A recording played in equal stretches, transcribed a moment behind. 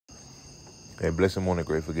Hey, blessed morning,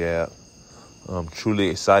 Grateful Gab. I'm truly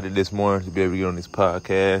excited this morning to be able to get on this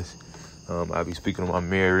podcast. I'll be speaking on my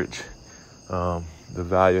marriage. The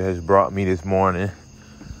value has brought me this morning.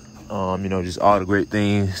 Just all the great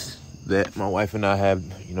things that my wife and I have,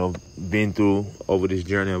 been through over this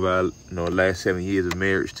journey of our, the last 7 years of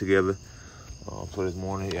marriage together. So this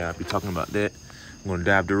morning, I'll be talking about that. I'm going to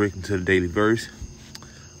dive directly into the daily verse.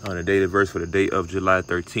 The daily verse for the day of July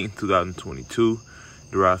 13th, 2022.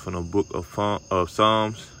 Derived from the book of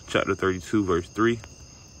Psalms, chapter 32, verse 3,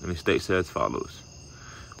 and it states as follows.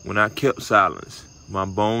 When I kept silence, my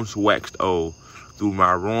bones waxed old through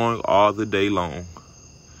my roaring all the day long.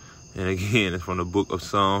 And again, it's from the book of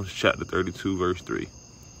Psalms, chapter 32, verse 3.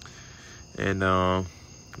 And,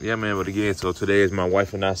 but again, so today is my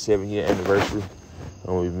wife and I 7-year anniversary.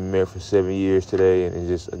 We've been married for 7 years today, and it's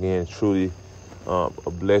just, again, truly a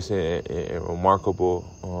blessing and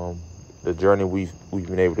remarkable the journey we've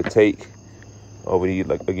been able to take over these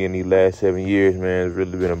last 7 years, man. It's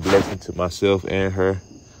really been a blessing to myself and her.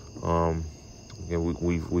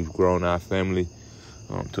 We've grown our family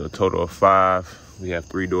to a total of 5. We have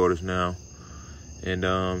 3 daughters now, and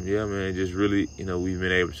just really, we've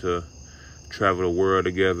been able to travel the world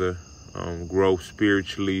together, grow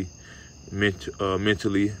spiritually,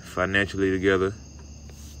 mentally, financially together.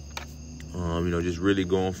 Just really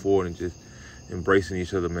going forward and just embracing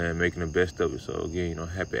each other, man, making the best of it. So again,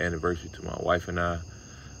 happy anniversary to my wife and I.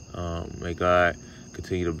 May God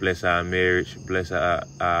continue to bless our marriage, bless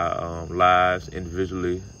our lives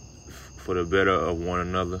individually for the better of one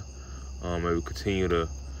another. May we continue to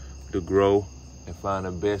grow and find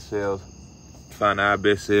our best selves,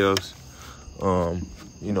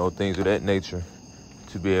 things of that nature,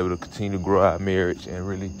 to be able to continue to grow our marriage and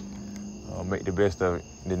really make the best of it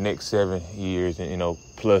the next 7 years, and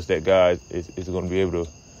plus that God is going to be able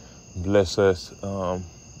to bless us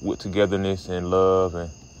with togetherness and love and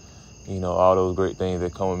all those great things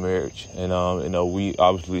that come with marriage. And we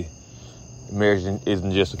obviously, marriage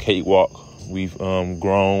isn't just a cakewalk. We've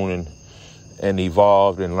grown and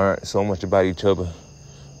evolved and learned so much about each other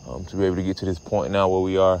to be able to get to this point now where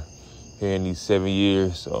we are here in these 7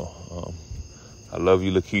 years. So I love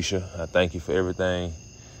you, Lakeisha. I thank you for everything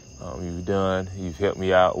you've done. You've helped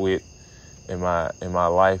me out with in my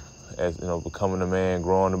life as becoming a man,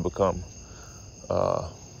 growing to become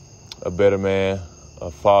a better man,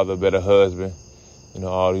 a father, a better husband,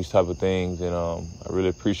 all these type of things. And I really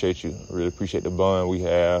appreciate you. I really appreciate the bond we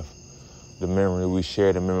have, the memory we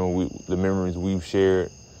share, the memories we've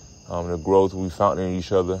shared, the growth we found in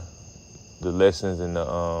each other, the lessons and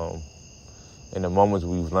the moments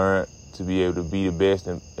we've learned to be able to be the best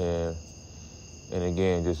and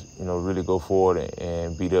again, just, really go forward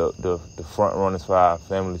and be the front runners for our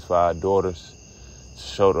families, for our daughters, to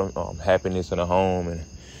show them happiness in a home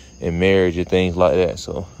and marriage and things like that.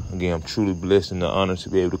 So, again, I'm truly blessed and honored to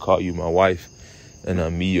be able to call you my wife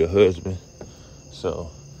and me your husband.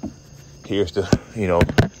 So, here's the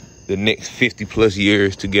next 50 plus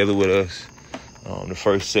years together with us. The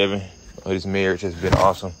first 7 of this marriage has been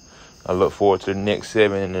awesome. I look forward to the next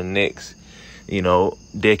 7 and the next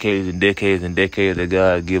decades and decades and decades that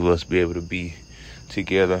God give us, be able to be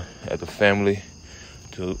together as a family,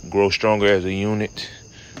 to grow stronger as a unit,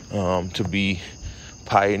 to be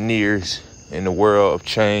pioneers in the world of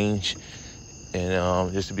change,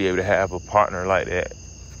 and just to be able to have a partner like that,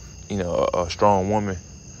 a strong woman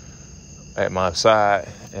at my side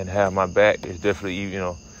and have my back is definitely,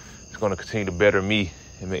 it's going to continue to better me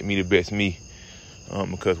and make me the best me,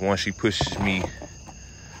 because once she pushes me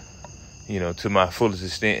to my fullest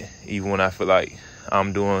extent, even when I feel like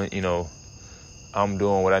I'm doing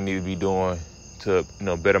what I need to be doing to,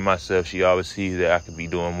 better myself, she always sees that I could be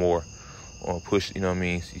doing more or push,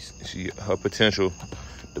 her potential,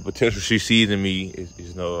 the potential she sees in me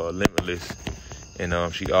is limitless.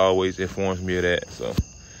 And she always informs me of that. So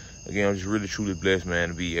again, I'm just really, truly blessed, man,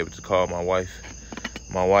 to be able to call my wife,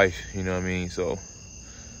 So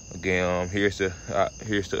again, here's to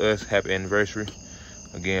us. Happy anniversary.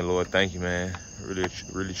 Again, Lord, thank you, man. Really,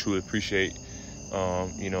 really, truly appreciate,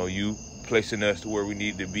 you placing us to where we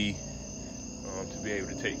need to be able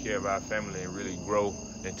to take care of our family and really grow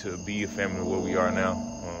and to be a family where we are now.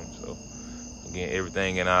 So, again,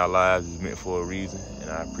 everything in our lives is meant for a reason, and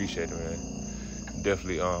I appreciate it, man.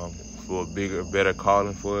 Definitely for a bigger, better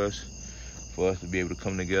calling for us to be able to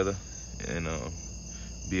come together and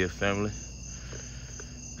be a family.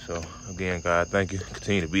 So, again, God, thank you.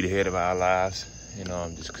 Continue to be the head of our lives.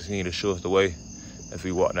 Just continue to show us the way as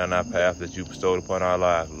we walk down our path that you bestowed upon our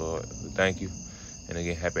lives, Lord. We thank you. And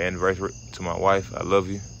again, happy anniversary to my wife. I love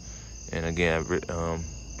you. And again, I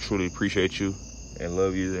truly appreciate you and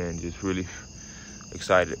love you, and just really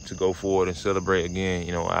excited to go forward and celebrate again,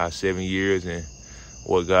 you know, our 7 years and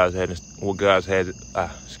what God has in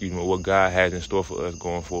store for us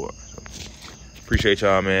going forward. So, appreciate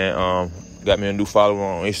y'all, man. Got me a new follower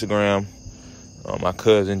on Instagram. My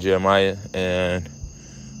cousin Jeremiah and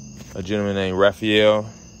a gentleman named Raphael.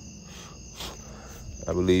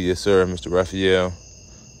 I believe, yes sir, Mr. Raphael.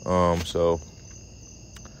 So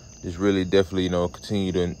just really definitely, you know,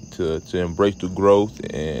 continue to embrace the growth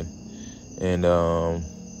and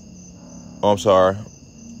I'm sorry,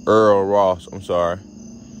 Earl Ross. I'm sorry.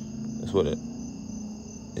 That's what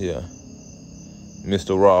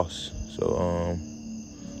Mr. Ross. So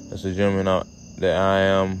that's a gentleman that I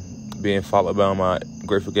am being followed by on my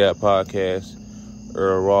Grateful Gap podcast,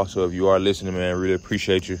 Earl Ross. So if you are listening, man, I really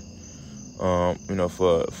appreciate you. You know,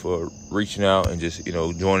 for reaching out and just, you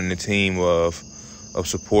know, joining the team of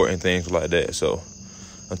support and things like that. So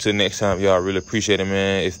until next time, y'all, I really appreciate it,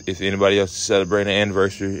 man. If anybody else is celebrating an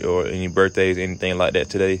anniversary or any birthdays, anything like that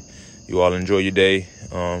today, you all enjoy your day.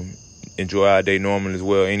 Enjoy our day normal as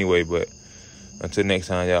well anyway. But until next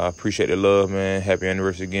time, y'all, I appreciate the love, man. Happy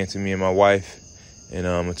anniversary again to me and my wife. And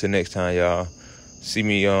until next time, y'all, see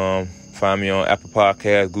me, find me on Apple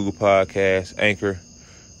Podcasts, Google Podcasts, Anchor,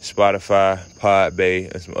 Spotify,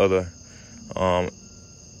 Podbay, and some other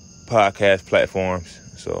podcast platforms.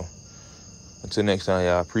 So until next time,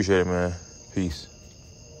 y'all, appreciate it, man. Peace.